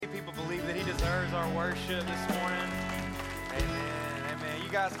worship this morning. Amen. Amen. You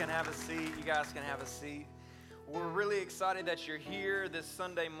guys can have a seat. You guys can have a seat. We're really excited that you're here this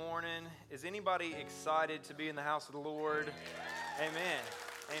Sunday morning. Is anybody excited to be in the house of the Lord? Amen.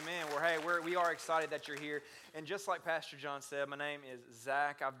 Amen. We are excited that you're here. And just like Pastor John said, my name is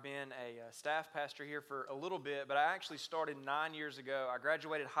Zach. I've been a staff pastor here for a little bit, but I actually started 9 years ago. I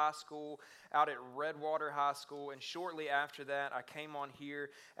graduated high school out at Redwater High School, and shortly after that, I came on here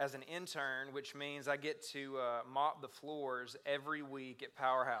as an intern, which means I get to mop the floors every week at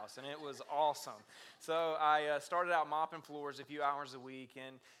Powerhouse, and it was awesome. So I started out mopping floors a few hours a week,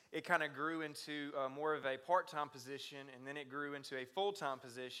 and it kind of grew into more of a part-time position, and then it grew into a full-time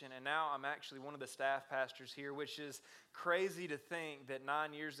position, and now I'm actually one of the staff pastors here, which is crazy to think that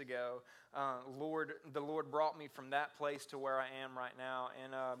 9 years ago, the Lord brought me from that place to where I am right now,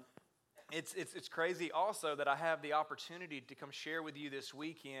 and it's crazy also that I have the opportunity to come share with you this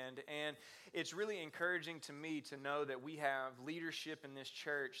weekend, and it's really encouraging to me to know that we have leadership in this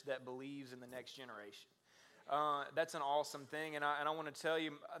church that believes in the next generation. That's an awesome thing, and I want to tell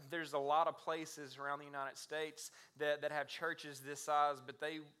you, there's a lot of places around the United States that have churches this size, but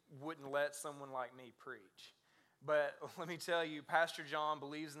they wouldn't let someone like me preach. But let me tell you, Pastor John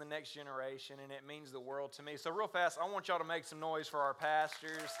believes in the next generation, and it means the world to me. So real fast, I want y'all to make some noise for our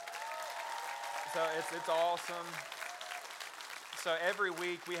pastors. So it's awesome. So every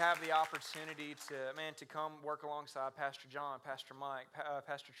week we have the opportunity to come work alongside Pastor John, Pastor Mike,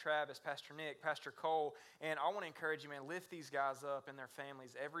 Pastor Travis, Pastor Nick, Pastor Cole, and I want to encourage you, man, lift these guys up and their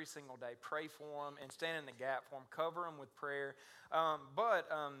families every single day. Pray for them and stand in the gap for them. Cover them with prayer.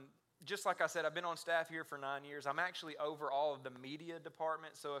 Just like I said, I've been on staff here for 9 years. I'm actually over all of the media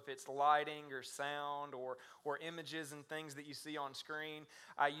department. So if it's lighting or sound or images and things that you see on screen,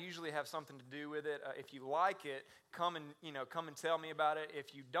 I usually have something to do with it. If you like it, come and tell me about it.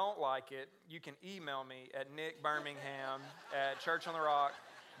 If you don't like it, you can email me at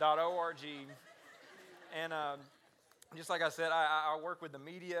nickbirmingham@churchontherock.org. And just like I said, I work with the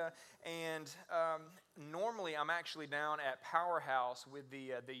media, and normally I'm actually down at Powerhouse with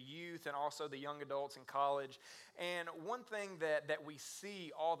the youth and also the young adults in college. And one thing that we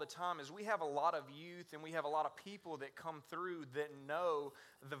see all the time is we have a lot of youth and we have a lot of people that come through that know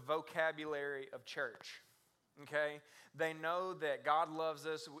the vocabulary of church. Okay, they know that God loves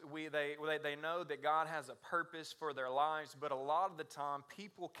us. They know that God has a purpose for their lives. But a lot of the time,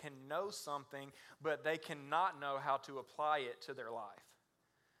 people can know something, but they cannot know how to apply it to their life.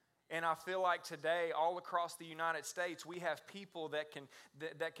 And I feel like today, all across the United States, we have people that can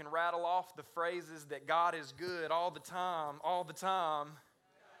rattle off the phrases that God is good all the time.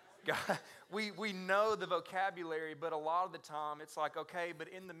 God, we know the vocabulary, but a lot of the time it's like, okay, but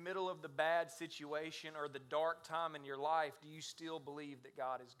in the middle of the bad situation or the dark time in your life, do you still believe that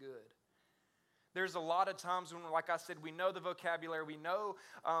God is good? There's a lot of times when, like I said, we know the vocabulary, we know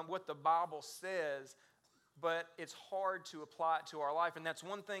what the Bible says, but it's hard to apply it to our life. And that's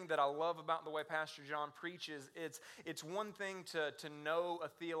one thing that I love about the way Pastor John preaches. It's one thing to know a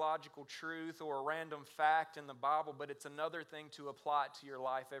theological truth or a random fact in the Bible, but it's another thing to apply it to your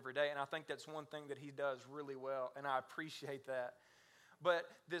life every day. And I think that's one thing that he does really well, and I appreciate that. But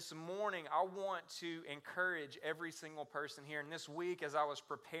this morning, I want to encourage every single person here. And this week, as I was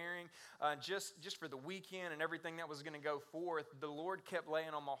preparing just for the weekend and everything that was going to go forth, the Lord kept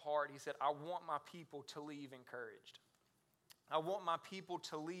laying on my heart. He said, I want my people to leave encouraged. I want my people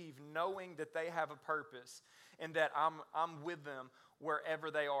to leave knowing that they have a purpose and that I'm with them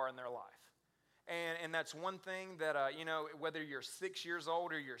wherever they are in their life. And that's one thing that, whether you're 6 years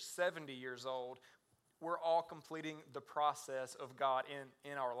old or you're 70 years old, we're all completing the process of God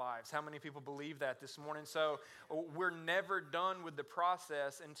in our lives. How many people believe that this morning? So we're never done with the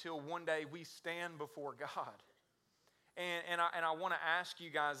process until one day we stand before God. And I want to ask you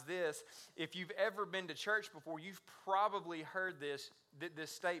guys this. If you've ever been to church before, you've probably heard this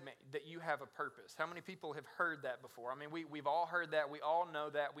statement that you have a purpose. How many people have heard that before? I mean, we've all heard that. We all know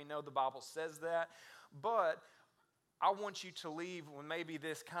that. We know the Bible says that. But I want you to leave when maybe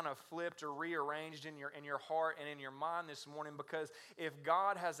this kind of flipped or rearranged in your heart and in your mind this morning, because if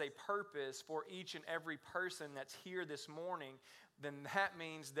God has a purpose for each and every person that's here this morning, then that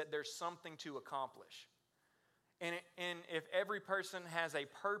means that there's something to accomplish. And if every person has a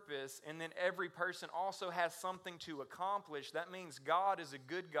purpose and then every person also has something to accomplish, that means God is a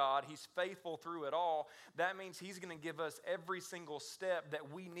good God. He's faithful through it all. That means He's going to give us every single step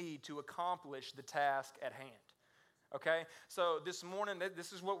that we need to accomplish the task at hand. Okay, so this morning,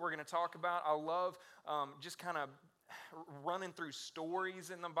 this is what we're going to talk about. I love just kind of running through stories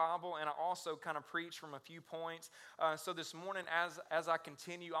in the Bible, and I also kind of preach from a few points. So this morning, as I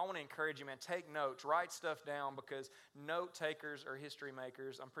continue, I want to encourage you, man, take notes, write stuff down, because note takers are history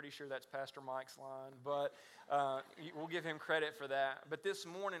makers. I'm pretty sure that's Pastor Mike's line, but we'll give him credit for that. But this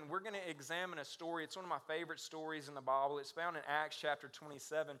morning, we're going to examine a story. It's one of my favorite stories in the Bible. It's found in Acts chapter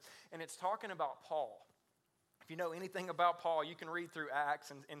 27, and it's talking about Paul. If you know anything about Paul, you can read through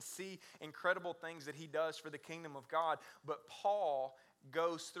Acts and see incredible things that he does for the kingdom of God. But Paul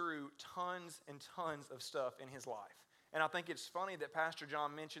goes through tons and tons of stuff in his life. And I think it's funny that Pastor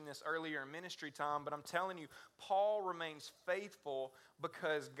John mentioned this earlier in ministry time, but I'm telling you, Paul remains faithful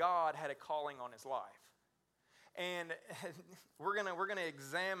because God had a calling on his life. And we're gonna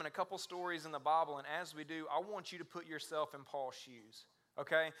examine a couple stories in the Bible, and as we do, I want you to put yourself in Paul's shoes.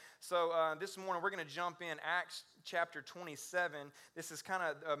 Okay, so this morning we're going to jump in Acts chapter 27. This is kind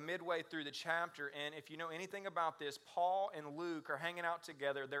of midway through the chapter, and if you know anything about this, Paul and Luke are hanging out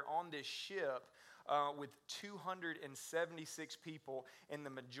together. They're on this ship with 276 people, and the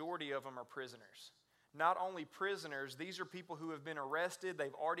majority of them are prisoners. Not only prisoners, these are people who have been arrested,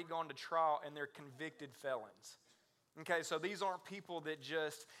 they've already gone to trial, and they're convicted felons. Okay, so these aren't people that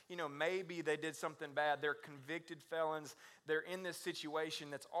just, maybe they did something bad. They're convicted felons. They're in this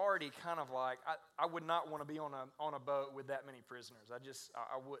situation that's already kind of like, I would not want to be on a boat with that many prisoners.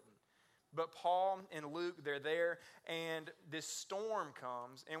 I wouldn't. But Paul and Luke, they're there, and this storm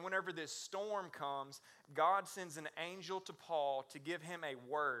comes. And whenever this storm comes, God sends an angel to Paul to give him a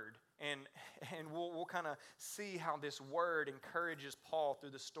word. And we'll kind of see how this word encourages Paul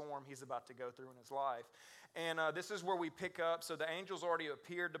through the storm he's about to go through in his life. And this is where we pick up. So the angels already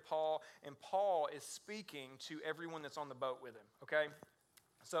appeared to Paul, and Paul is speaking to everyone that's on the boat with him, okay?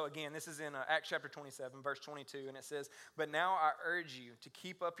 So again, this is in Acts chapter 27, verse 22, and it says, "But now I urge you to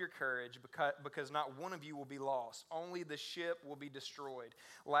keep up your courage, because not one of you will be lost. Only the ship will be destroyed.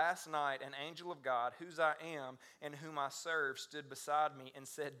 Last night, an angel of God, whose I am and whom I serve, stood beside me and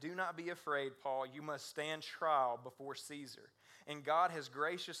said, 'Do not be afraid, Paul. You must stand trial before Caesar. And God has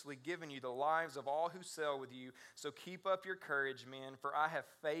graciously given you the lives of all who sail with you. So keep up your courage, men, for I have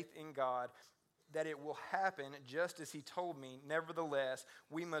faith in God that it will happen just as he told me. Nevertheless,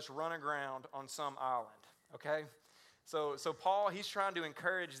 we must run aground on some island.'" Okay? So Paul, he's trying to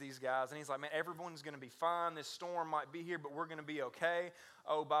encourage these guys, and he's like, man, everyone's going to be fine. This storm might be here, but we're going to be okay.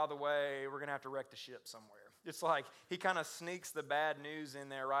 Oh, by the way, we're going to have to wreck the ship somewhere. It's like he kind of sneaks the bad news in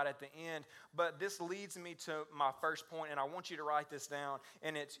there right at the end. But this leads me to my first point, and I want you to write this down,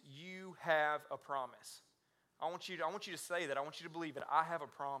 and it's, you have a promise. I want you to say that. I want you to believe it. I have a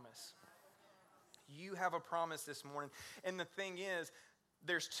promise. You have a promise this morning. And the thing is,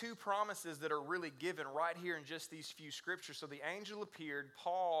 there's two promises that are really given right here in just these few scriptures. So the angel appeared.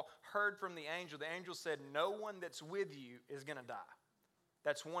 Paul heard from the angel. The angel said, no one that's with you is going to die.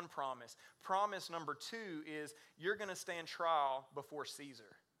 That's one promise. Promise number two is you're going to stand trial before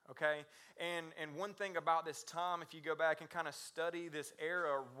Caesar. Okay? And one thing about this time, if you go back and kind of study this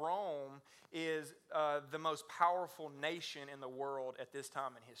era, Rome is the most powerful nation in the world at this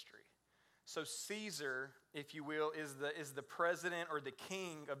time in history. So Caesar, if you will, is the president or the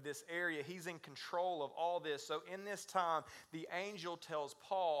king of this area. He's in control of all this. So in this time, the angel tells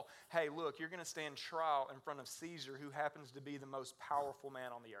Paul, hey, look, you're going to stand trial in front of Caesar, who happens to be the most powerful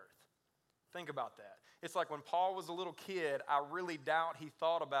man on the earth. Think about that. It's like when Paul was a little kid, I really doubt he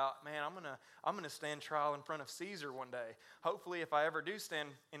thought about, man, I'm gonna stand trial in front of Caesar one day. Hopefully, if I ever do stand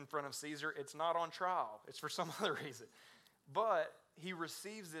in front of Caesar, it's not on trial. It's for some other reason. But he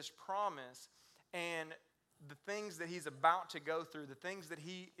receives this promise, and the things that he's about to go through, the things that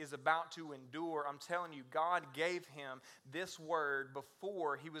he is about to endure, I'm telling you, God gave him this word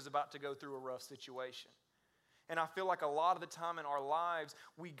before he was about to go through a rough situation. And I feel like a lot of the time in our lives,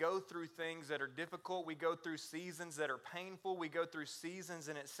 we go through things that are difficult. We go through seasons that are painful. We go through seasons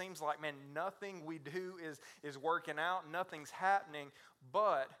and it seems like, man, nothing we do is working out. Nothing's happening.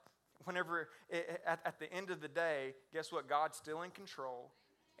 But whenever, at the end of the day, guess what? God's still in control.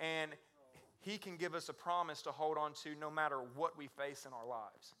 And he can give us a promise to hold on to no matter what we face in our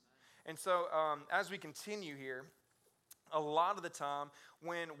lives. And so as we continue here, a lot of the time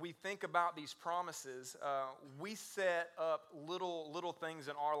when we think about these promises, we set up little things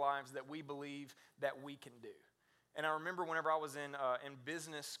in our lives that we believe that we can do. And I remember whenever I was in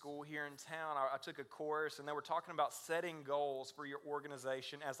business school here in town, I took a course and they were talking about setting goals for your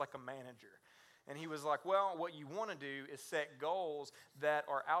organization as like a manager. And he was like, well, what you want to do is set goals that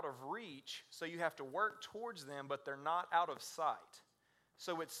are out of reach, so you have to work towards them, but they're not out of sight.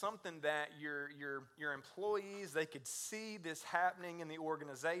 So it's something that your employees, they could see this happening in the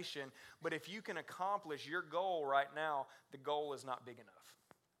organization, but if you can accomplish your goal right now, the goal is not big enough.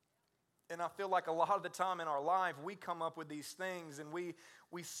 And I feel like a lot of the time in our life, we come up with these things and we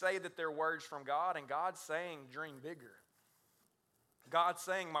say that they're words from God, and God's saying, dream bigger. God's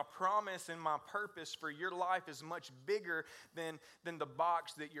saying, my promise and my purpose for your life is much bigger than the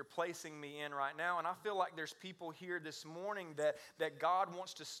box that you're placing me in right now. And I feel like there's people here this morning that God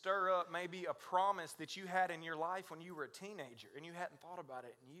wants to stir up maybe a promise that you had in your life when you were a teenager and you hadn't thought about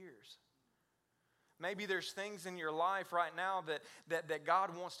it in years. Maybe there's things in your life right now that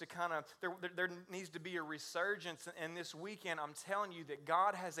God wants to kind of, there needs to be a resurgence. And this weekend, I'm telling you that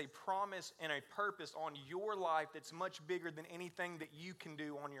God has a promise and a purpose on your life that's much bigger than anything that you can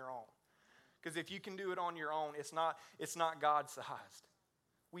do on your own. Because if you can do it on your own, it's not God-sized.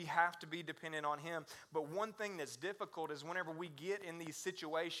 We have to be dependent on Him. But one thing that's difficult is whenever we get in these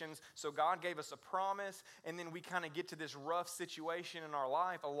situations, so God gave us a promise, and then we kind of get to this rough situation in our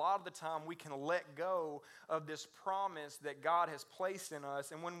life, a lot of the time we can let go of this promise that God has placed in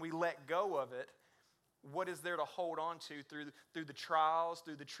us. And when we let go of it, what is there to hold on to through the trials,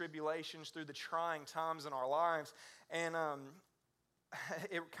 through the tribulations, through the trying times in our lives? And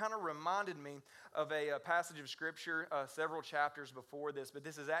it kind of reminded me of a passage of Scripture several chapters before this, but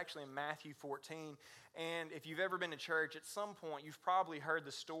this is actually in Matthew 14. And if you've ever been to church, at some point you've probably heard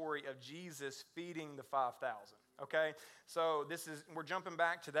the story of Jesus feeding the 5,000. Okay, so we're jumping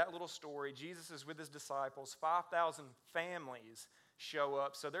back to that little story. Jesus is with his disciples. 5,000 families show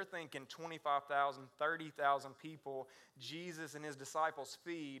up. So they're thinking 25,000, 30,000 people. Jesus and his disciples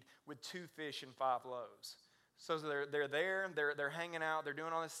feed with 2 fish and 5 loaves. So they're there, they're hanging out, they're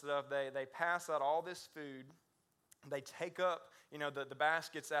doing all this stuff. They pass out all this food. They take up, the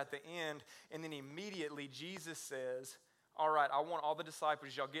baskets at the end, and then immediately Jesus says, all right, I want all the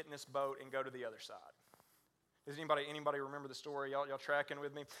disciples, y'all get in this boat and go to the other side. Does anybody remember the story? Y'all tracking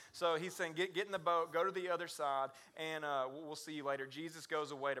with me? So he's saying, get in the boat, go to the other side, and we'll see you later. Jesus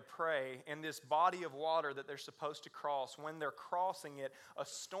goes away to pray, and this body of water that they're supposed to cross, when they're crossing it, a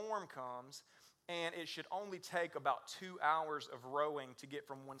storm comes, and it should only take about 2 hours of rowing to get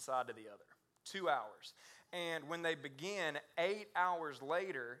from one side to the other. 2 hours. And when they begin, 8 hours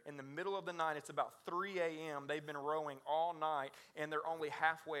later, in the middle of the night, it's about 3 a.m., they've been rowing all night, and they're only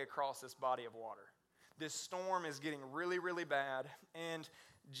halfway across this body of water. This storm is getting really, really bad, and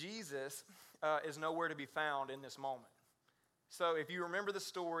Jesus is nowhere to be found in this moment. So if you remember the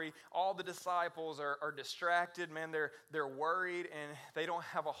story, all the disciples are distracted, man, they're worried, and they don't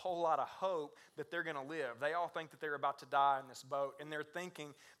have a whole lot of hope that they're going to live. They all think that they're about to die in this boat, and they're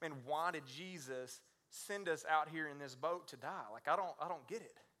thinking, man, why did Jesus send us out here in this boat to die? Like, I don't get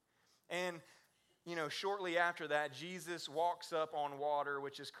it. And shortly after that, Jesus walks up on water,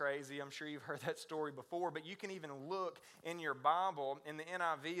 which is crazy. I'm sure you've heard that story before, but you can even look in your Bible. In the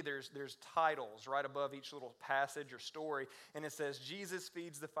NIV, there's titles right above each little passage or story, and it says, Jesus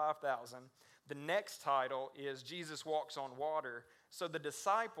feeds the 5,000. The next title is Jesus walks on water. So the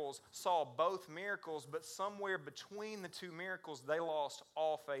disciples saw both miracles, but somewhere between the 2 miracles, they lost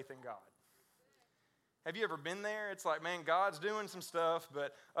all faith in God. Have you ever been there? It's like, man, God's doing some stuff,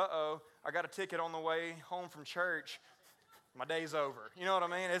 but I got a ticket on the way home from church. My day's over. You know what I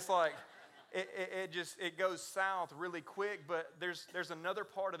mean? It's like, it goes south really quick, but there's another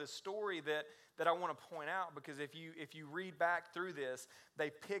part of the story that I want to point out, because if you read back through this,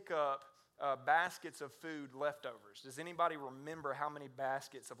 they pick up baskets of food leftovers. Does anybody remember how many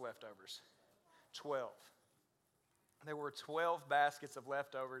baskets of leftovers? 12. There were 12 baskets of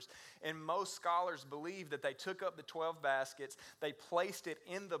leftovers, and most scholars believe that they took up the 12 baskets, they placed it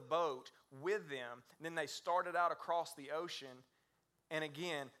in the boat with them, and then they started out across the ocean. And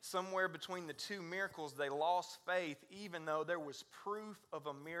again, somewhere between the 2 miracles, they lost faith, even though there was proof of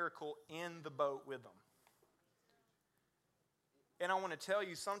a miracle in the boat with them. And I want to tell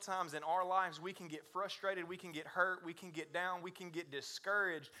you, sometimes in our lives, we can get frustrated, we can get hurt, we can get down, we can get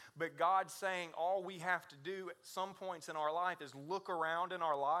discouraged. But God's saying all we have to do at some points in our life is look around in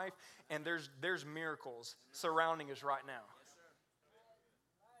our life, and there's miracles surrounding us right now.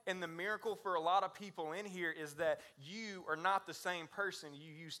 And the miracle for a lot of people in here is that you are not the same person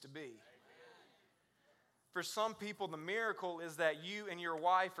you used to be. For some people, the miracle is that you and your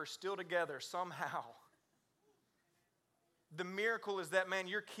wife are still together somehow. The miracle is that, man,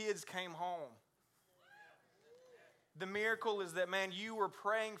 your kids came home. The miracle is that, man, you were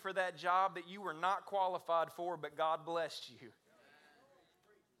praying for that job that you were not qualified for, but God blessed you.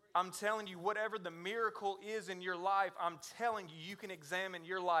 I'm telling you, whatever the miracle is in your life, I'm telling you, you can examine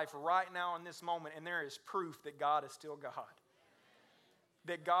your life right now in this moment, and there is proof that God is still God.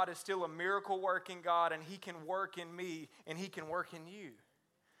 that God is still a miracle working God, and He can work in me and He can work in you.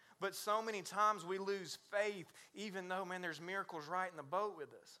 But so many times we lose faith, even though, man, there's miracles right in the boat with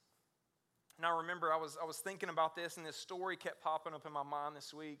us. And I remember I was thinking about this, and this story kept popping up in my mind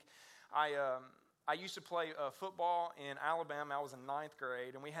this week. I used to play football in Alabama. I was in ninth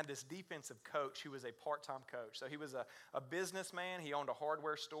grade, and we had this defensive coach who was a part-time coach. So he was a businessman. He owned a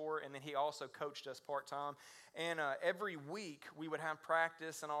hardware store, and then he also coached us part-time. And every week, we would have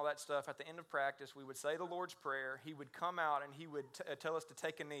practice and all that stuff. At the end of practice, we would say the Lord's Prayer. He would come out, and he would tell us to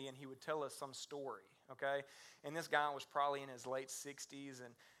take a knee, and he would tell us some story, okay? And this guy was probably in his late 60s,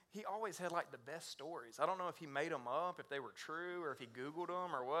 and he always had like the best stories. I don't know if he made them up, if they were true, or if he Googled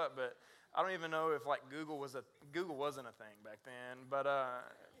them or what, but I don't even know if like Google wasn't a thing back then.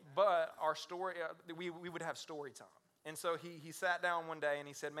 But our story, we would have story time. And so he sat down one day and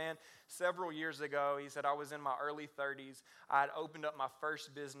he said, man, several years ago, he said, I was in my early 30s. I had opened up my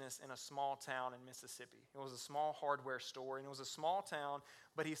first business in a small town in Mississippi. It was a small hardware store, and it was a small town.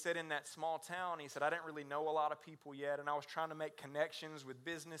 But he said in that small town, he said, I didn't really know a lot of people yet, and I was trying to make connections with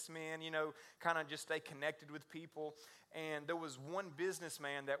businessmen, kind of just stay connected with people. And there was one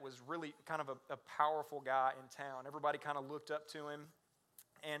businessman that was really kind of a powerful guy in town. Everybody kind of looked up to him.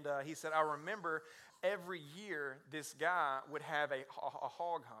 And he said, I remember every year this guy would have a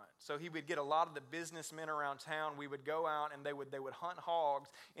hog hunt. So he would get a lot of the businessmen around town. We would go out and they would hunt hogs.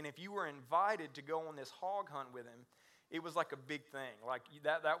 And if you were invited to go on this hog hunt with him, it was like a big thing. Like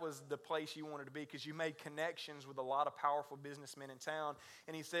that was the place you wanted to be, because you made connections with a lot of powerful businessmen in town.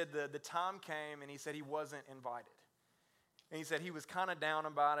 And he said the time came and he said he wasn't invited. And he said he was kind of down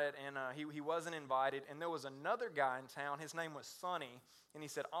about it, and he wasn't invited. And there was another guy in town. His name was Sonny. And he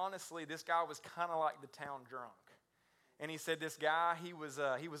said, honestly, this guy was kind of like the town drunk. And he said this guy, he was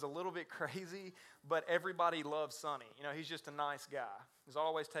a little bit crazy, but everybody loved Sonny. He's just a nice guy. He's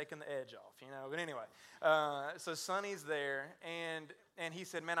always taking the edge off, But anyway, so Sonny's there, and he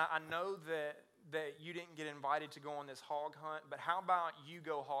said, man, I know that you didn't get invited to go on this hog hunt, but how about you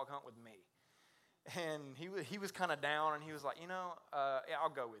go hog hunt with me? And he was kind of down, and he was like, yeah, I'll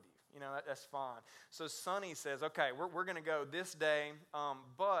go with you. That's fine. So Sonny says, okay, we're going to go this day,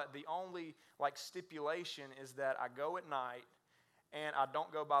 but the only stipulation is that I go at night, and I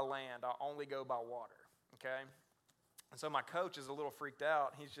don't go by land. I only go by water, okay? And so my coach is a little freaked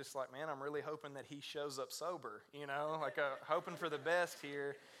out. He's just like, man, I'm really hoping that he shows up sober, hoping for the best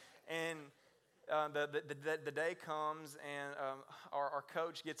here. And the day comes, and our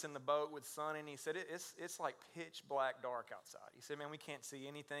coach gets in the boat with Sonny, and he said, it's like pitch black dark outside. He said, man, we can't see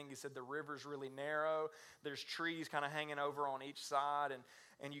anything. He said, the river's really narrow. There's trees kind of hanging over on each side,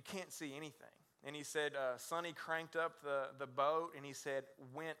 and you can't see anything. And he said, Sonny cranked up the boat, and he said,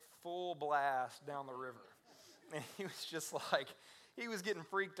 went full blast down the river. And he was just like, he was getting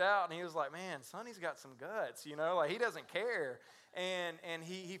freaked out, and he was like, man, Sonny's got some guts, he doesn't care. And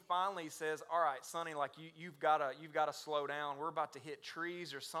he finally says, all right, Sonny, you've got to slow down. We're about to hit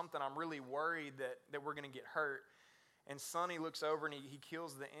trees or something. I'm really worried that we're going to get hurt. And Sonny looks over and he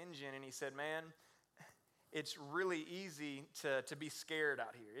kills the engine, and he said, man, it's really easy to be scared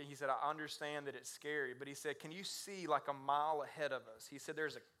out here. He said, I understand that it's scary, but he said, can you see like a mile ahead of us? He said,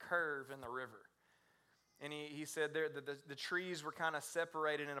 there's a curve in the river. And he said the trees were kind of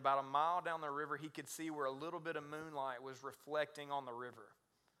separated, and about a mile down the river, he could see where a little bit of moonlight was reflecting on the river.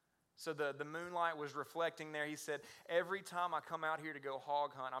 So the moonlight was reflecting there. He said, every time I come out here to go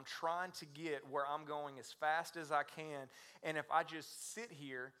hog hunt, I'm trying to get where I'm going as fast as I can. And if I just sit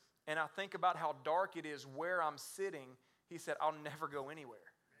here and I think about how dark it is where I'm sitting, he said, I'll never go anywhere.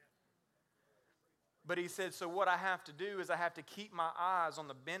 But he said, so what I have to do is I have to keep my eyes on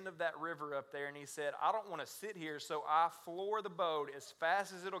the bend of that river up there. And he said, I don't want to sit here, so I floor the boat as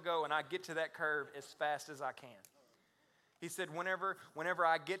fast as it'll go, and I get to that curve as fast as I can. He said, whenever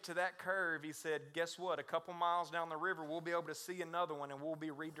I get to that curve, he said, guess what? A couple miles down the river, we'll be able to see another one, and we'll be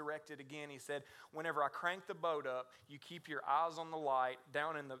redirected again. He said, whenever I crank the boat up, you keep your eyes on the light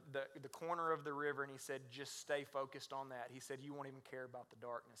down in the corner of the river. And he said, just stay focused on that. He said, you won't even care about the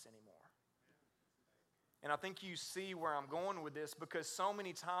darkness anymore. And I think you see where I'm going with this, because so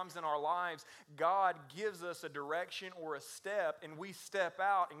many times in our lives, God gives us a direction or a step, and we step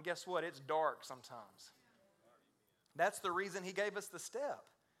out, and guess what? It's dark sometimes. That's the reason He gave us the step,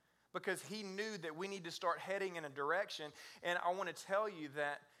 because He knew that we need to start heading in a direction. And I want to tell you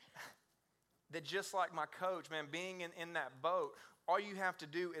that just like my coach, man, being in that boat, all you have to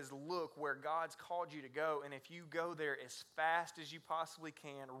do is look where God's called you to go. And if you go there as fast as you possibly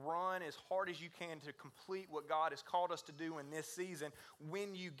can, run as hard as you can to complete what God has called us to do in this season,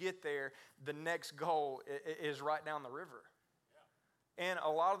 when you get there, the next goal is right down the river. And a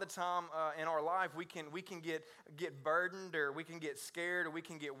lot of the time in our life, we can get burdened, or we can get scared, or we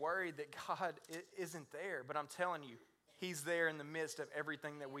can get worried that God isn't there. But I'm telling you, He's there in the midst of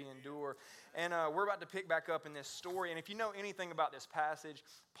everything that we endure. And we're about to pick back up in this story. And if you know anything about this passage,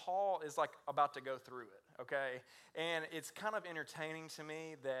 Paul is like about to go through it, okay? And it's kind of entertaining to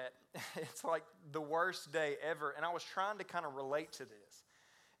me that it's like the worst day ever. And I was trying to kind of relate to this.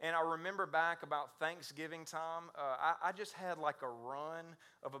 And I remember back about Thanksgiving time, I just had like a run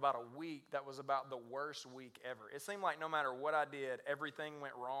of about a week that was about the worst week ever. It seemed like no matter what I did, everything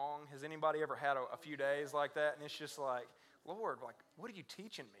went wrong. Has anybody ever had a few days like that? And it's just like, Lord, like, what are you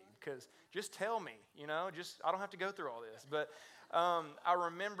teaching me? Because just tell me, I don't have to go through all this. But I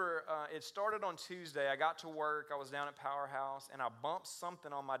remember it started on Tuesday. I got to work. I was down at Powerhouse, and I bumped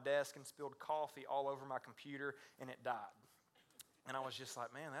something on my desk and spilled coffee all over my computer, and it died. And I was just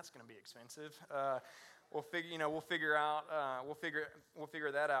like, man, that's going to be expensive. We'll figure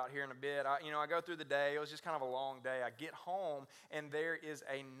that out here in a bit. I go through the day. It was just kind of a long day. I get home, and there is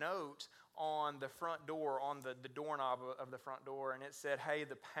a note on the front door, on the doorknob of the front door, and it said, hey,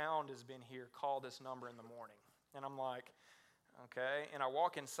 the pound has been here. Call this number in the morning. And I'm like, okay. And I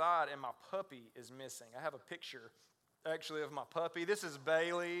walk inside, and my puppy is missing. I have a picture, actually, of my puppy. This is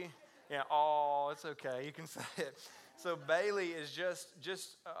Bailey. Yeah, it's okay. You can say it. So Bailey is just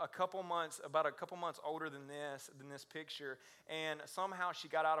about a couple months older than this picture, and somehow she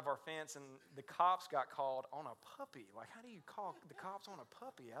got out of our fence, and the cops got called on a puppy. Like, how do you call the cops on a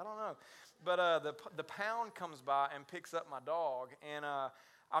puppy? I don't know. But the pound comes by and picks up my dog, and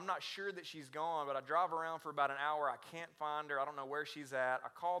I'm not sure that she's gone, but I drive around for about an hour. I can't find her. I don't know where she's at. I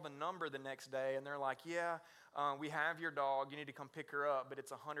call the number the next day, and they're like, yeah, we have your dog. You need to come pick her up, but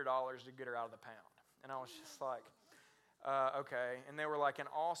it's $100 to get her out of the pound. And I was just like, okay. And they were like, and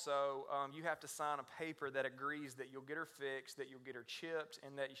also, you have to sign a paper that agrees that you'll get her fixed, that you'll get her chipped,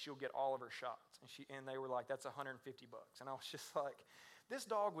 and that she'll get all of her shots. And they were like, that's $150. And I was just like, this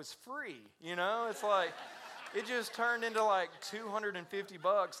dog was free, It's like, it just turned into like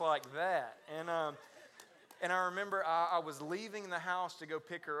 $250 like that. And I remember I was leaving the house to go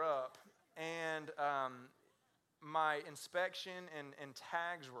pick her up, and my inspection and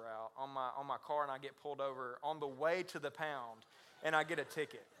tags were out on my car, and I get pulled over on the way to the pound, and I get a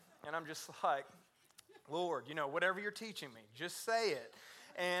ticket. And I'm just like, Lord, whatever you're teaching me, just say it.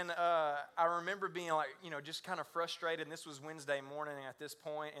 And I remember being like, just kind of frustrated. And this was Wednesday morning at this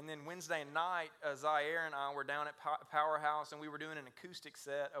point. And then Wednesday night, Zaire and I were down at Powerhouse, and we were doing an acoustic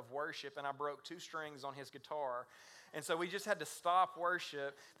set of worship, and I broke 2 strings on his guitar. And so we just had to stop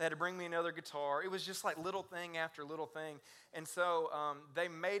worship. They had to bring me another guitar. It was just like little thing after little thing. And so they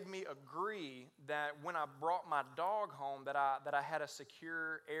made me agree that when I brought my dog home, that I had a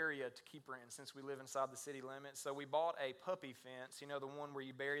secure area to keep her in, since we live inside the city limits. So we bought a puppy fence, the one where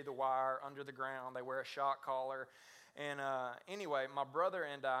you bury the wire under the ground. They wear a shock collar. And anyway, my brother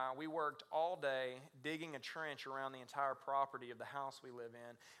and I, we worked all day digging a trench around the entire property of the house we live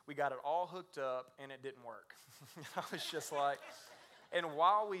in. We got it all hooked up, and it didn't work. I was just like, and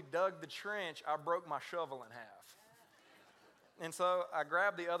while we dug the trench, I broke my shovel in half. And so I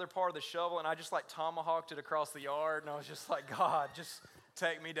grabbed the other part of the shovel, and I just like tomahawked it across the yard, and I was just like, God, just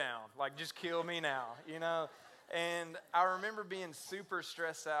take me down. Like, just kill me now, And I remember being super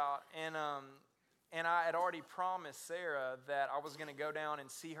stressed out, and I had already promised Sarah that I was going to go down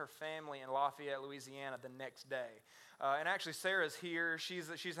and see her family in Lafayette, Louisiana the next day. And actually, Sarah's here.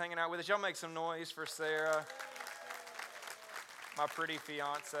 She's hanging out with us. Y'all make some noise for Sarah, my pretty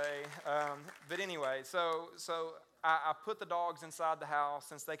fiance. But anyway, so I put the dogs inside the house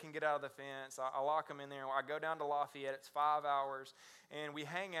since they can get out of the fence. I lock them in there. I go down to Lafayette. It's 5 hours, and we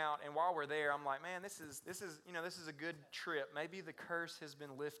hang out. And while we're there, I'm like, man, this is a good trip. Maybe the curse has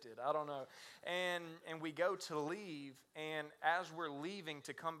been lifted. I don't know. And we go to leave, and as we're leaving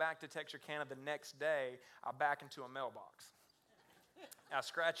to come back to Texarkana the next day, I back into a mailbox. I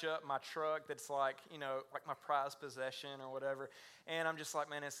scratch up my truck that's like my prized possession or whatever. And I'm just like,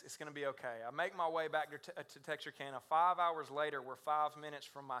 man, it's going to be okay. I make my way back to Texarkana. 5 hours later, we're 5 minutes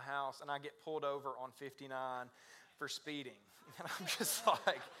from my house, and I get pulled over on 59 for speeding. And I'm just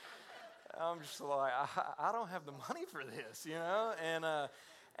like, I don't have the money for this,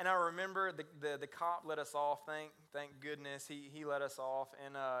 And I remember the cop let us off. Thank goodness he let us off,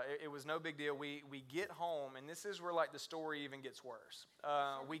 and it was no big deal. We get home, and this is where like the story even gets worse.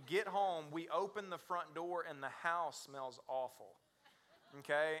 We get home, we open the front door, and the house smells awful.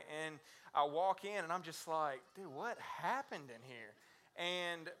 Okay, and I walk in, and I'm just like, dude, what happened in here?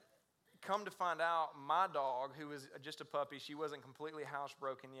 And come to find out, my dog, who was just a puppy, she wasn't completely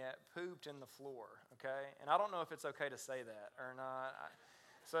housebroken yet, pooped in the floor. okay? And I don't know if it's okay to say that or not.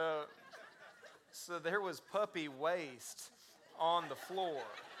 So there was puppy waste on the floor.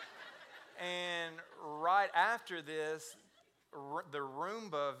 And right after this, the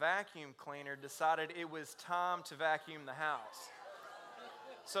Roomba vacuum cleaner decided it was time to vacuum the house.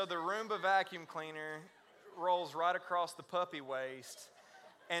 So the Roomba vacuum cleaner rolls right across the puppy waste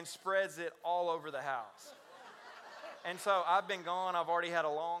and spreads it all over the house. And so I've been gone, I've already had a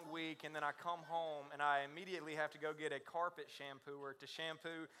long week, and then I come home and I immediately have to go get a carpet shampooer to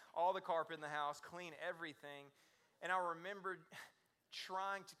shampoo all the carpet in the house, clean everything. And I remembered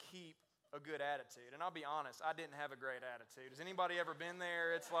trying to keep a good attitude. And I'll be honest, I didn't have a great attitude. Has anybody ever been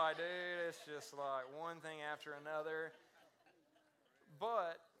there? It's like, dude, it's just like one thing after another.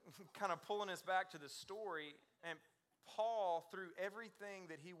 But kind of pulling us back to the story, and Paul, through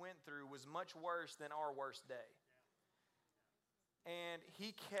everything that he went through, was much worse than our worst day. And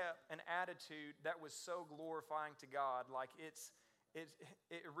he kept an attitude that was so glorifying to God, like it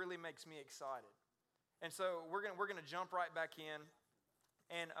really makes me excited. And so we're gonna jump right back in.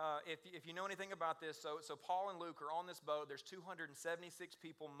 And if you know anything about this, so Paul and Luke are on this boat. There's 276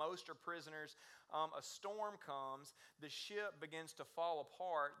 people. Most are prisoners. A storm comes. The ship begins to fall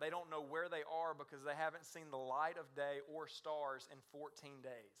apart. They don't know where they are because they haven't seen the light of day or stars in 14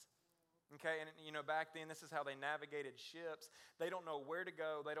 days. Okay, and back then, this is how they navigated ships. They don't know where to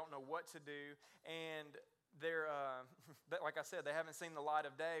go. They don't know what to do. And they're, like I said, they haven't seen the light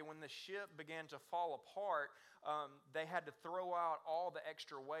of day. When the ship began to fall apart, they had to throw out all the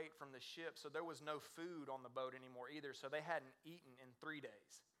extra weight from the ship, so there was no food on the boat anymore either, so they hadn't eaten in 3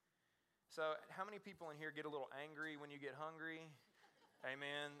 days. So how many people in here get a little angry when you get hungry?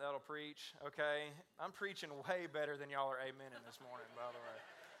 Amen, that'll preach, okay? I'm preaching way better than y'all are amening this morning, by the way.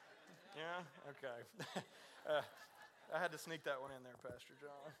 Yeah? Okay. I had to sneak that one in there, Pastor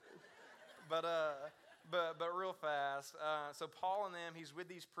John. But real fast, so Paul and them, he's with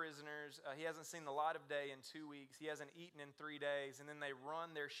these prisoners. He hasn't seen the light of day in 2 weeks. He hasn't eaten in 3 days, and then they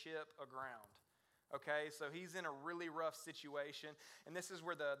run their ship aground. Okay, so he's in a really rough situation, and this is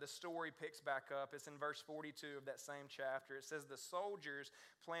where the story picks back up. It's in verse 42 of that same chapter. It says, the soldiers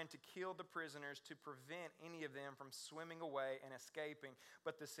planned to kill the prisoners to prevent any of them from swimming away and escaping,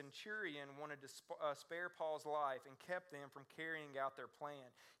 but the centurion wanted to spare Paul's life and kept them from carrying out their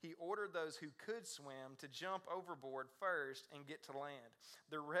plan. He ordered those who could swim to jump overboard first and get to land.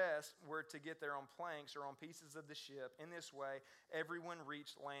 The rest were to get there on planks or on pieces of the ship. In this way, everyone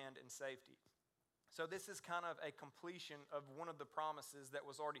reached land in safety. So this is kind of a completion of one of the promises that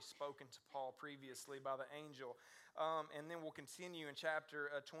was already spoken to Paul previously by the angel. And then we'll continue in chapter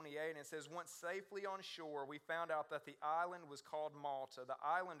 28, and it says, once safely on shore, we found out that the island was called Malta. The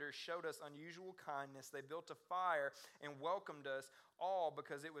islanders showed us unusual kindness. They built a fire and welcomed us all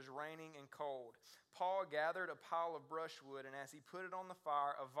because it was raining and cold. Paul gathered a pile of brushwood, and as he put it on the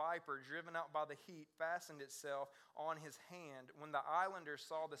fire, a viper, driven out by the heat, fastened itself on his hand. When the islanders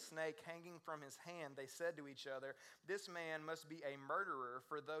saw the snake hanging from his hand, they said to each other, this man must be a murderer,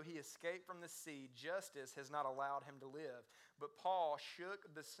 for though he escaped from the sea, justice has not allowed him to live. But Paul shook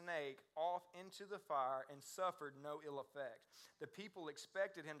the snake off into the fire and suffered no ill effect. The people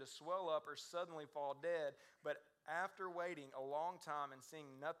expected him to swell up or suddenly fall dead, but after waiting a long time and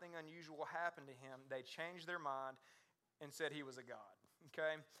seeing nothing unusual happen to him, they changed their mind and said he was a god.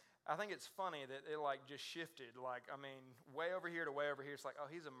 Okay? I think it's funny that it just shifted. Way over here to way over here. It's like, oh,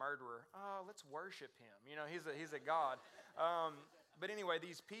 he's a murderer. Oh, let's worship him. He's a god. But anyway,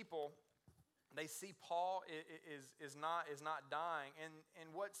 these people, they see Paul is not dying. And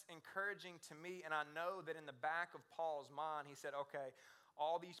what's encouraging to me, and I know that in the back of Paul's mind, he said, okay,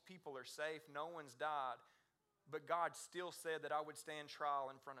 all these people are safe. No one's died. But God still said that I would stand trial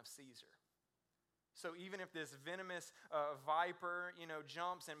in front of Caesar. So even if this venomous viper,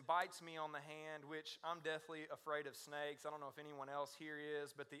 jumps and bites me on the hand, which I'm deathly afraid of snakes. I don't know if anyone else here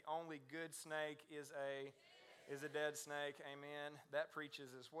is, but the only good snake is a dead snake. Amen. That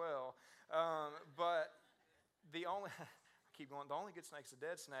preaches as well. But the only, I keep going, the only good snake's a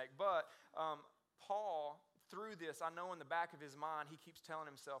dead snake. But Paul, through this, I know in the back of his mind, he keeps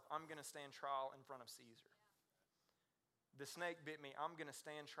telling himself, I'm going to stand trial in front of Caesar. The snake bit me. I'm going to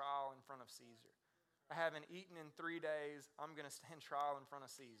stand trial in front of Caesar. I haven't eaten in 3 days. I'm going to stand trial in front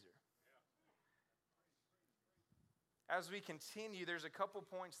of Caesar. As we continue, there's a couple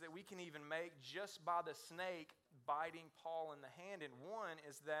points that we can even make just by the snake biting Paul in the hand. And one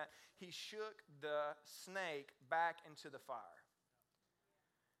is that he shook the snake back into the fire.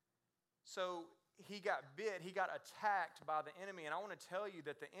 So he got bit. He got attacked by the enemy. And I want to tell you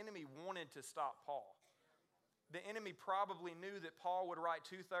that the enemy wanted to stop Paul. The enemy probably knew that Paul would write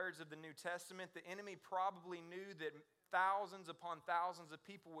 2/3 of the New Testament. The enemy probably knew that thousands upon thousands of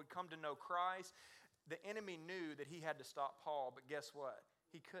people would come to know Christ. The enemy knew that he had to stop Paul, but guess what?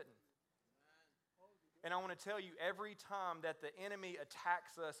 He couldn't. And I want to tell you, every time that the enemy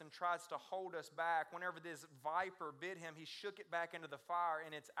attacks us and tries to hold us back, whenever this viper bit him, he shook it back into the fire,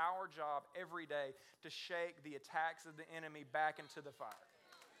 and it's our job every day to shake the attacks of the enemy back into the fire.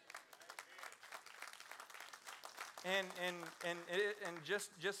 And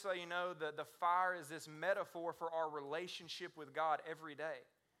just so you know, the fire is this metaphor for our relationship with God every day.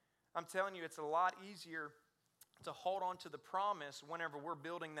 I'm telling you, it's a lot easier to hold on to the promise whenever we're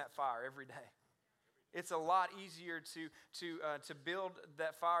building that fire every day. It's a lot easier to build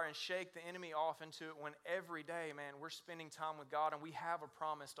that fire and shake the enemy off into it when every day, man, we're spending time with God and we have a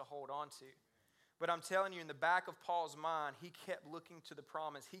promise to hold on to. But I'm telling you, in the back of Paul's mind, he kept looking to the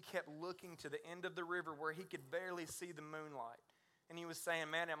promise. He kept looking to the end of the river where he could barely see the moonlight. And he was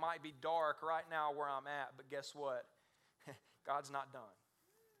saying, man, it might be dark right now where I'm at, but guess what? God's not done.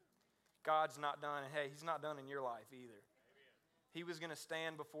 God's not done. And hey, he's not done in your life either. He was going to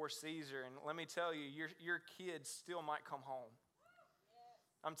stand before Caesar, and let me tell you, your kids still might come home.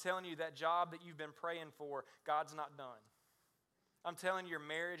 I'm telling you, that job that you've been praying for, God's not done. I'm telling you, your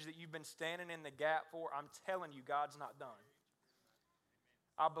marriage that you've been standing in the gap for, I'm telling you, God's not done.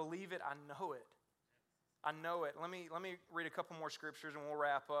 I believe it. I know it. I know it. Let me read a couple more scriptures and we'll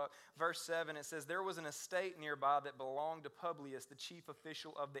wrap up. Verse 7, it says, there was an estate nearby that belonged to Publius, the chief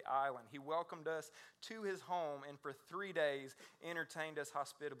official of the island. He welcomed us to his home and for 3 days entertained us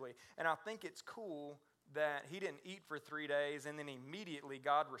hospitably. And I think it's cool that he didn't eat for 3 days and then immediately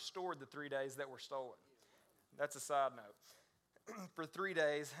God restored the 3 days that were stolen. That's a side note. For 3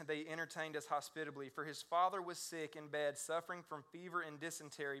 days, they entertained us hospitably. For his father was sick in bed, suffering from fever and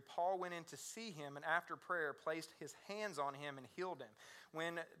dysentery. Paul went in to see him, and after prayer, placed his hands on him and healed him.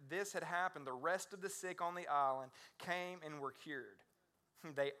 When this had happened, the rest of the sick on the island came and were cured.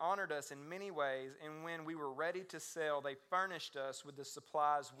 They honored us in many ways, and when we were ready to sail, they furnished us with the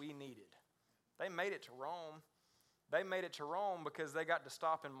supplies we needed. They made it to Rome. They made it to Rome because they got to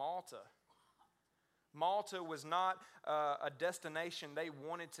stop in Malta. Malta was not a destination they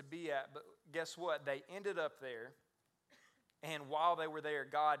wanted to be at, but guess what? They ended up there, and while they were there,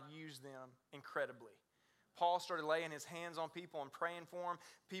 God used them incredibly. Paul started laying his hands on people and praying for them.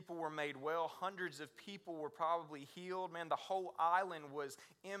 People were made well. Hundreds of people were probably healed. Man, the whole island was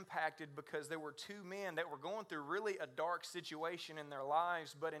impacted because there were two men that were going through really a dark situation in their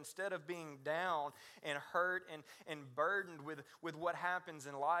lives, but instead of being down and hurt and burdened with what happens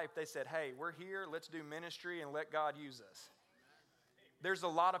in life, they said, hey, we're here, let's do ministry and let God use us. There's a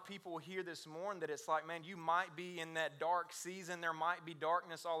lot of people here this morning that it's like, man, you might be in that dark season. There might be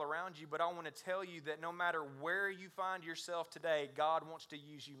darkness all around you, but I want to tell you that no matter where you find yourself today, God wants to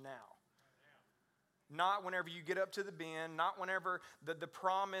use you now. Not whenever you get up to the bend, not whenever the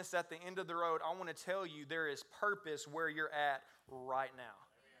promise at the end of the road. I want to tell you there is purpose where you're at right now.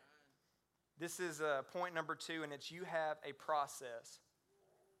 This is point number 2, and it's you have a process.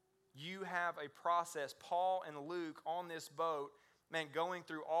 You have a process. Paul and Luke on this boat, man, going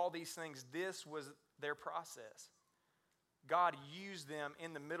through all these things, this was their process. God used them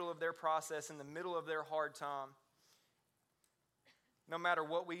in the middle of their process, in the middle of their hard time. No matter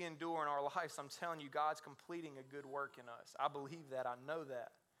what we endure in our lives, I'm telling you, God's completing a good work in us. I believe that. I know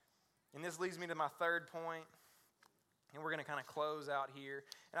that. And this leads me to my third point, and we're going to kind of close out here.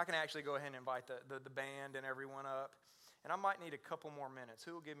 And I can actually go ahead and invite the band and everyone up. And I might need a couple more minutes.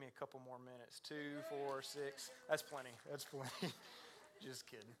 Who will give me a couple more minutes? 2, 4, 6. That's plenty. That's plenty. Just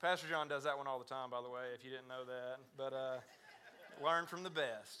kidding. Pastor John does that one all the time, by the way, if you didn't know that. But learn from the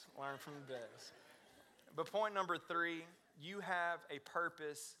best. Learn from the best. But point number 3, you have a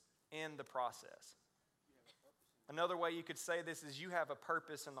purpose in the process. Another way you could say this is you have a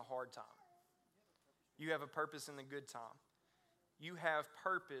purpose in the hard time. You have a purpose in the good time. You have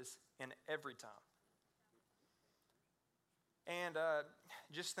purpose in every time. And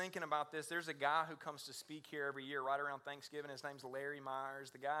just thinking about this, there's a guy who comes to speak here every year right around Thanksgiving. His name's Larry Myers.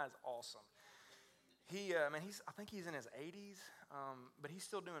 The guy is awesome. I think he's in his 80s, but he's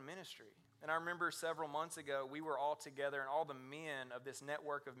still doing ministry. And I remember several months ago, we were all together, and all the men of this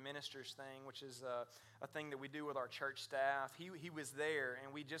network of ministers thing, which is a thing that we do with our church staff, he was there,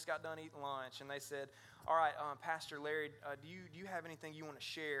 and we just got done eating lunch, and they said, all right, Pastor Larry, do you have anything you want to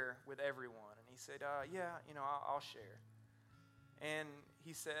share with everyone? And he said, yeah, I'll share. And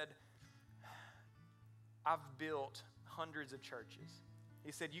he said, I've built hundreds of churches.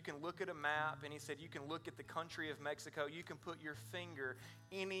 He said, you can look at a map, and he said, you can look at the country of Mexico. You can put your finger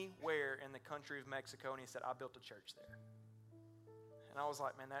anywhere in the country of Mexico. And he said, I built a church there. And I was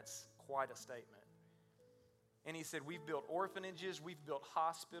like, man, that's quite a statement. And he said, we've built orphanages, we've built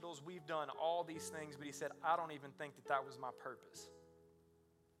hospitals, we've done all these things. But he said, I don't even think that that was my purpose.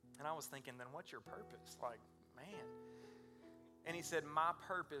 And I was thinking, then what's your purpose? Like, man. And he said, my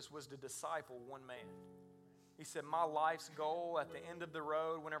purpose was to disciple one man. He said, my life's goal at the end of the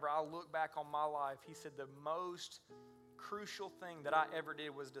road, whenever I look back on my life, he said, the most crucial thing that I ever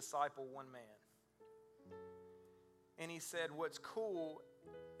did was disciple one man. And he said, what's cool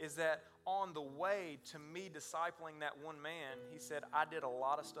is that on the way to me discipling that one man, he said, I did a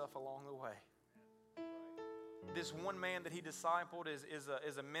lot of stuff along the way. This one man that he discipled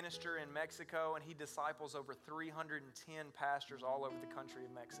is a minister in Mexico, and he disciples over 310 pastors all over the country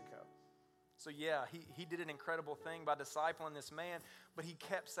of Mexico. So yeah, he did an incredible thing by discipling this man, but he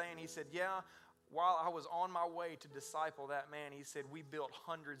kept saying, he said, yeah, while I was on my way to disciple that man, he said, we built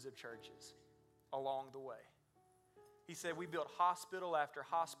hundreds of churches along the way. He said, we built hospital after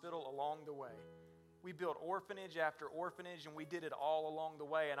hospital along the way. We built orphanage after orphanage, and we did it all along the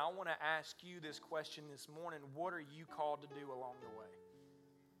way. And I want to ask you this question this morning. What are you called to do along the way?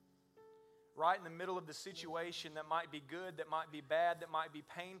 Right in the middle of the situation that might be good, that might be bad, that might be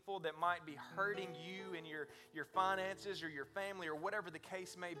painful, that might be hurting you and your finances or your family or whatever the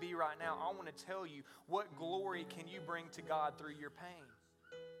case may be right now, I want to tell you, what glory can you bring to God through your pain?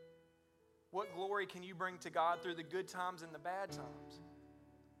 What glory can you bring to God through the good times and the bad times?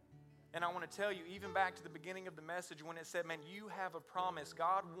 And I want to tell you, even back to the beginning of the message when it said, man, you have a promise.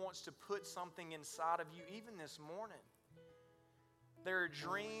 God wants to put something inside of you even this morning. There are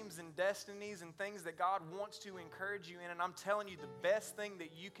dreams and destinies and things that God wants to encourage you in. And I'm telling you, the best thing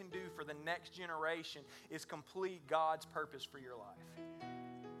that you can do for the next generation is complete God's purpose for your life.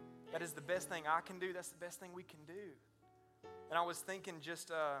 That is the best thing I can do. That's the best thing we can do. And I was thinking just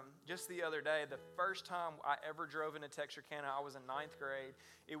the other day, the first time I ever drove into Texarkana, I was in 9th grade.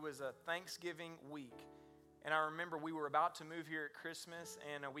 It was a Thanksgiving week. And I remember we were about to move here at Christmas,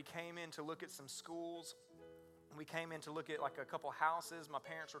 and we came in to look at some schools. We came in to look at like a couple houses my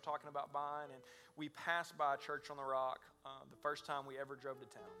parents were talking about buying, and we passed by a church on the rock the first time we ever drove to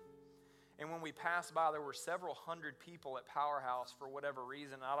town. And when we passed by, there were several hundred people at Powerhouse for whatever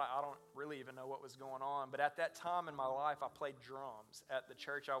reason. I don't really even know what was going on. But at that time in my life, I played drums at the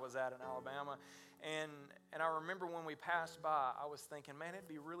church I was at in Alabama. And I remember when we passed by, I was thinking, man, it'd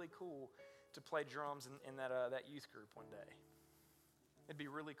be really cool to play drums in that youth group one day. It'd be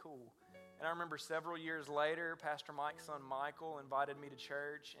really cool. And I remember several years later, Pastor Mike's son Michael invited me to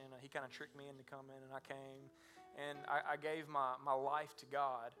church, and he kind of tricked me into coming, and I came. And I gave my life to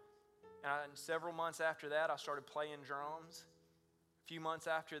God. And several months after that, I started playing drums. A few months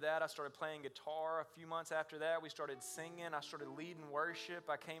after that, I started playing guitar. A few months after that, we started singing. I started leading worship.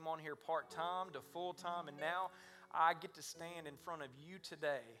 I came on here part-time to full-time, and now I get to stand in front of you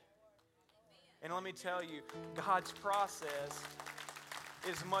today. And let me tell you, God's process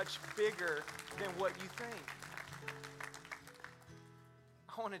is much bigger than what you think.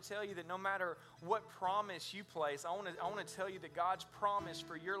 I want to tell you that no matter what promise you place, I want to tell you that God's promise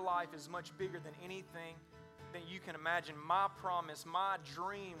for your life is much bigger than anything that you can imagine. My promise, my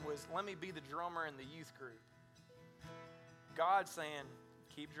dream was, let me be the drummer in the youth group. God's saying,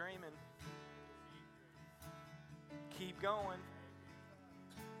 keep dreaming. Keep going.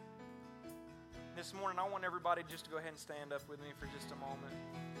 This morning, I want everybody just to go ahead and stand up with me for just a moment.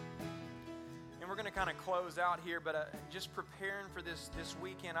 And we're going to kind of close out here, but just preparing for this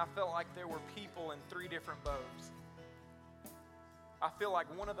weekend, I felt like there were people in 3 different boats. I feel like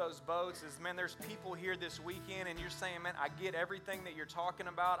one of those boats is, man, there's people here this weekend, and you're saying, man, I get everything that you're talking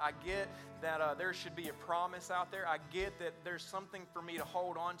about. I get that there should be a promise out there. I get that there's something for me to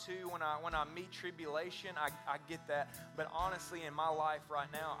hold on to when I meet tribulation. I get that. But honestly, in my life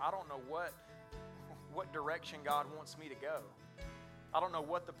right now, I don't know what direction God wants me to go. I don't know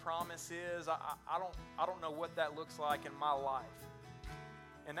what the promise is. I don't know what that looks like in my life.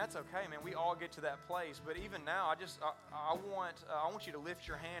 And that's okay, man. We all get to that place. But even now, I want you to lift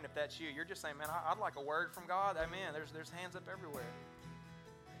your hand if that's you. You're just saying, man, I'd like a word from God. Amen. There's hands up everywhere.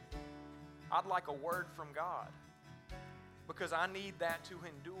 I'd like a word from God because I need that to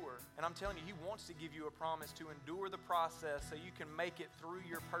endure. And I'm telling you, He wants to give you a promise to endure the process so you can make it through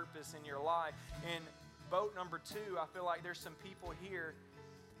your purpose in your life. And boat number 2, I feel like there's some people here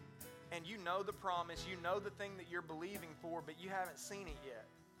and you know the promise, you know the thing that you're believing for, but you haven't seen it yet.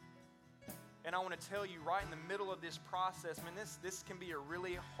 And I want to tell you right in the middle of this process, man, this can be a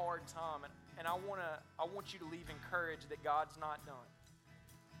really hard time. And I want you to leave encouraged that God's not done.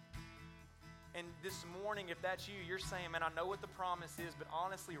 And this morning, if that's you, you're saying, man, I know what the promise is, but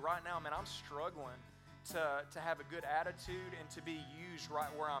honestly, right now, man, I'm struggling to have a good attitude and to be used right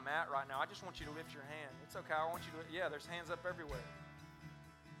where I'm at right now. I just want you to lift your hand. It's okay. I want you to, there's hands up everywhere.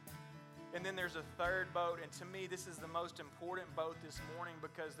 And then there's a third boat, and to me, this is the most important boat this morning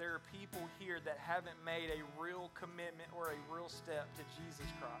because there are people here that haven't made a real commitment or a real step to Jesus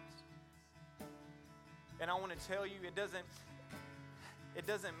Christ. And I want to tell you, it doesn't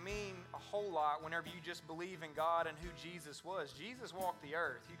mean a whole lot whenever you just believe in God and who Jesus was. Jesus walked the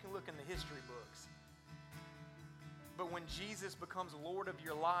earth. You can look in the history books. But when Jesus becomes Lord of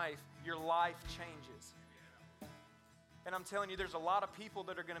your life changes. And I'm telling you, there's a lot of people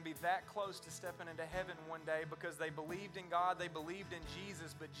that are going to be that close to stepping into heaven one day because they believed in God, they believed in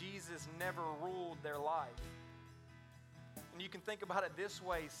Jesus, but Jesus never ruled their life. And you can think about it this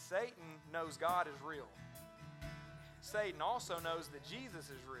way: Satan knows God is real. Satan also knows that Jesus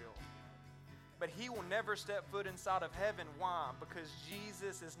is real. But he will never step foot inside of heaven. Why? Because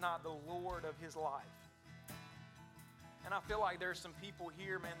Jesus is not the Lord of his life. And I feel like there's some people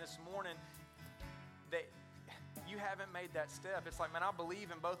here, man, this morning that you haven't made that step. It's like, man, I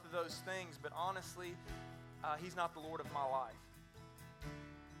believe in both of those things, but honestly, he's not the Lord of my life.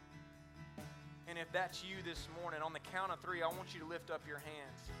 And if that's you this morning, on the count of 3, I want you to lift up your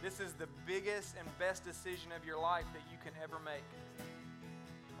hands. This is the biggest and best decision of your life that you can ever make.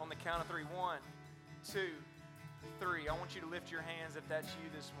 On the count of 3, 1, 2, 3. I want you to lift your hands if that's you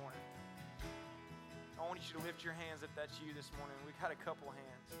this morning. I want you to lift your hands if that's you this morning. We've got a couple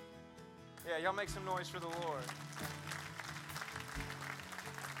hands. Yeah, y'all make some noise for the Lord.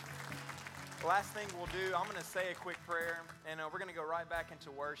 The last thing we'll do, I'm going to say a quick prayer, and we're going to go right back into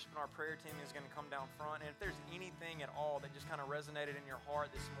worship, and our prayer team is going to come down front. And if there's anything at all that just kind of resonated in your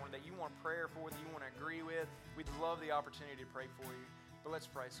heart this morning that you want prayer for, that you want to agree with, we'd love the opportunity to pray for you. But let's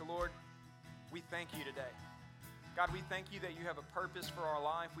pray. So, Lord, we thank you today. God, we thank you that you have a purpose for our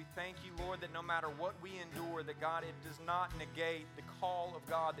life. We thank you, Lord, that no matter what we endure, that God, it does not negate the call of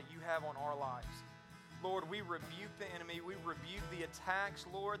God that you have on our lives. Lord, we rebuke the enemy. We rebuke the attacks,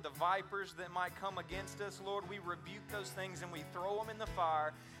 Lord, the vipers that might come against us. Lord, we rebuke those things and we throw them in the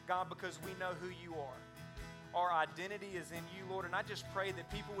fire, God, because we know who you are. Our identity is in you, Lord, and I just pray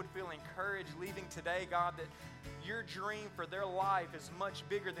that people would feel encouraged leaving today, God, that your dream for their life is much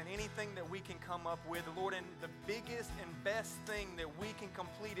bigger than anything that we can come up with, Lord, and the biggest and best thing that we can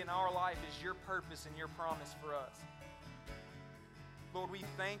complete in our life is your purpose and your promise for us. Lord, we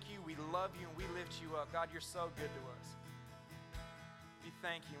thank you, we love you, and we lift you up. God, you're so good to us. We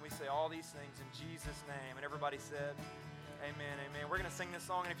thank you, and we say all these things in Jesus' name. And everybody said, amen, amen. We're going to sing this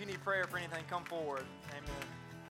song, and if you need prayer for anything, come forward. Amen.